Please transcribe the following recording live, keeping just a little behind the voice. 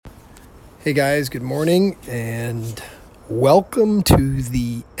Hey guys, good morning and welcome to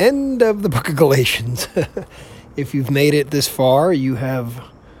the end of the book of Galatians. If you've made it this far, you have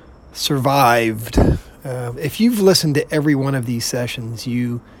survived. If you've listened to every one of these sessions,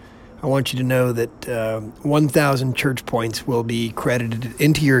 I want you to know that 1,000 church points will be credited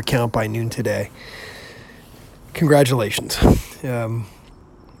into your account by noon today. Congratulations. We're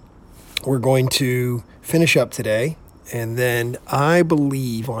going to finish up today. And then I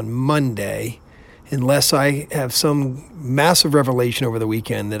believe on Monday, unless I have some massive revelation over the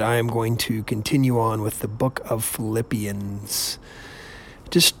weekend, that I am going to continue on with the book of Philippians.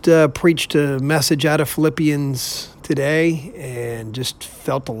 Just preached a message out of Philippians today and just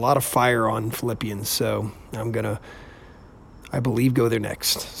felt a lot of fire on Philippians. So I'm going to, I believe, go there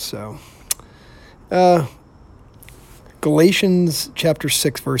next. So Galatians chapter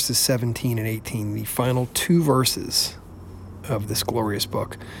 6, verses 17 and 18, the final two verses of this glorious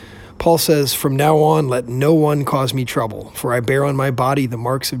book. Paul says, "From now on, let no one cause me trouble, for I bear on my body the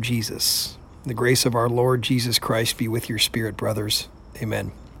marks of Jesus. The grace of our Lord Jesus Christ be with your spirit, brothers.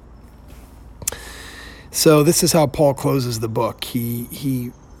 Amen." So this is how Paul closes the book.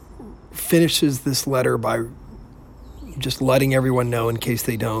 He finishes this letter by just letting everyone know, in case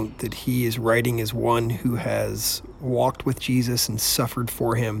they don't, that he is writing as one who has walked with Jesus and suffered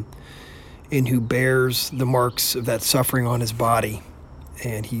for him, and who bears the marks of that suffering on his body.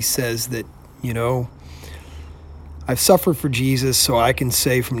 And he says that, I've suffered for Jesus, so I can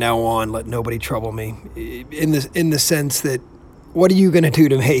say from now on, let nobody trouble me. In the sense that, what are you going to do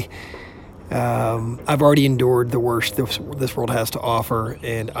to me? I've already endured the worst this world has to offer,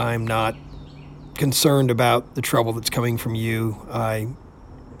 and I'm not concerned about the trouble that's coming from you.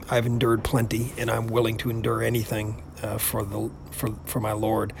 I've endured plenty, and I'm willing to endure anything for my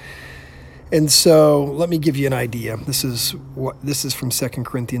Lord. And so let me give you an idea. This is from 2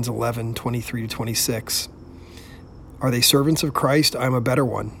 Corinthians 11, 23 to 26. Are they servants of Christ? I'm a better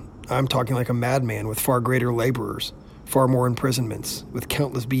one. I'm talking like a madman, with far greater laborers, far more imprisonments, with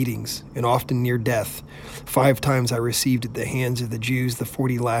countless beatings, and often near death. 5 times I received at the hands of the Jews the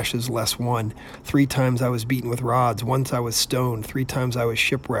 40 lashes less one. 3 times I was beaten with rods. Once I was stoned. 3 times I was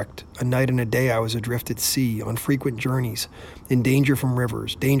shipwrecked. A night and a day I was adrift at sea, on frequent journeys, in danger from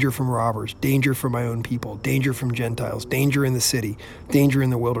rivers, danger from robbers, danger from my own people, danger from Gentiles, danger in the city, danger in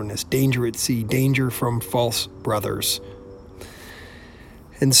the wilderness, danger at sea, danger from false brothers.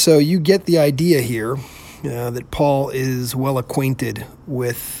 And so you get the idea here. That Paul is well acquainted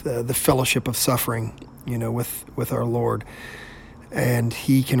with the fellowship of suffering, with our Lord. And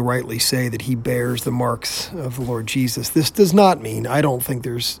he can rightly say that he bears the marks of the Lord Jesus. This does not mean, I think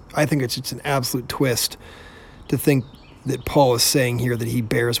it's just an absolute twist to think that Paul is saying here that he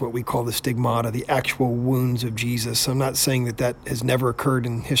bears what we call the stigmata, the actual wounds of Jesus. I'm not saying that has never occurred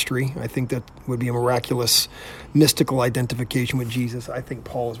in history. I think that would be a miraculous, mystical identification with Jesus. I think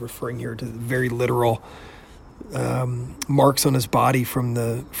Paul is referring here to the very literal marks on his body from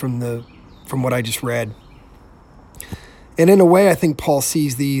what I just read. And in a way, I think Paul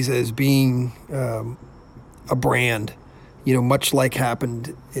sees these as being a brand, much like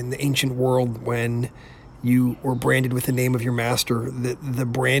happened in the ancient world when you were branded with the name of your master. The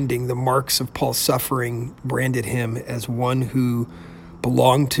branding, the marks of Paul's suffering branded him as one who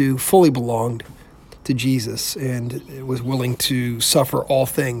fully belonged to Jesus, and was willing to suffer all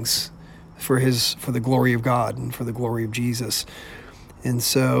things for the glory of God and for the glory of Jesus. And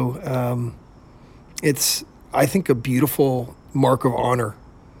so it's, I think, a beautiful mark of honor,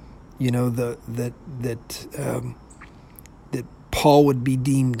 that Paul would be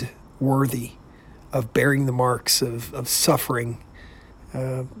deemed worthy of bearing the marks of suffering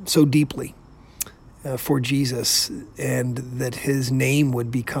so deeply for Jesus, and that his name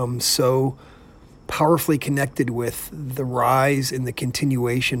would become so powerfully connected with the rise and the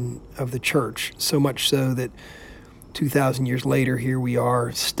continuation of the church, so much so that 2,000 years later, here we are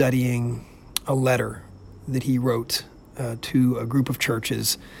studying a letter that he wrote to a group of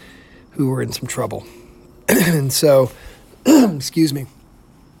churches who were in some trouble. And so, excuse me,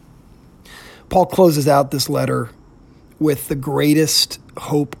 Paul closes out this letter with the greatest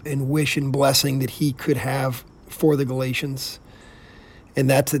hope and wish and blessing that he could have for the Galatians. And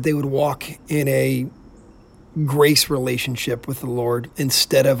that's that they would walk in a grace relationship with the Lord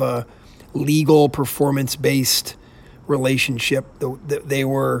instead of a legal, performance-based relationship that they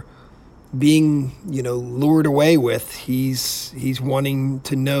were being, lured away with. He's wanting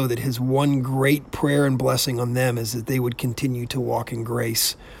to know that his one great prayer and blessing on them is that they would continue to walk in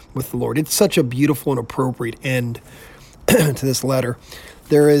grace with the Lord. It's such a beautiful and appropriate end to this letter.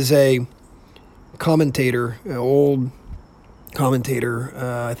 There is a commentator, an old commentator,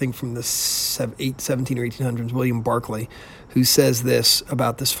 I think from the 17 or 1800s, William Barclay, who says this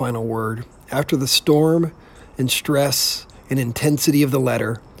about this final word. After the storm and stress and intensity of the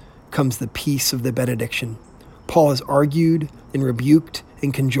letter comes the peace of the benediction. Paul has argued and rebuked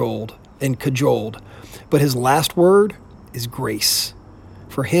and cajoled, but his last word is grace.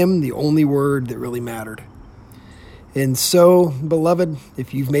 For him, the only word that really mattered. And so, beloved,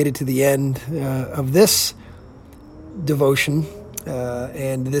 if you've made it to the end of this devotion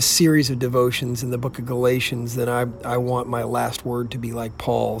and this series of devotions in the book of Galatians, then I want my last word to be like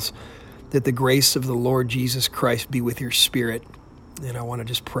Paul's, that the grace of the Lord Jesus Christ be with your spirit. And I want to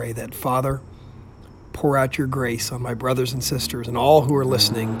just pray that, Father, pour out your grace on my brothers and sisters and all who are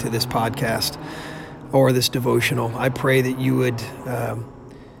listening to this podcast or this devotional. I pray that you would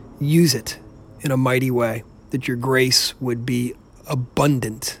use it in a mighty way, that your grace would be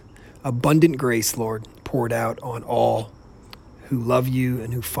abundant grace, Lord, poured out on all who love you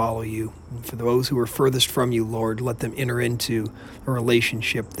and who follow you. And for those who are furthest from you, Lord, let them enter into a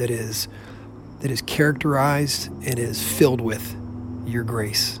relationship that is characterized and is filled with your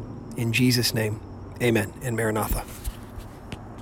grace. In Jesus' name, amen and Maranatha.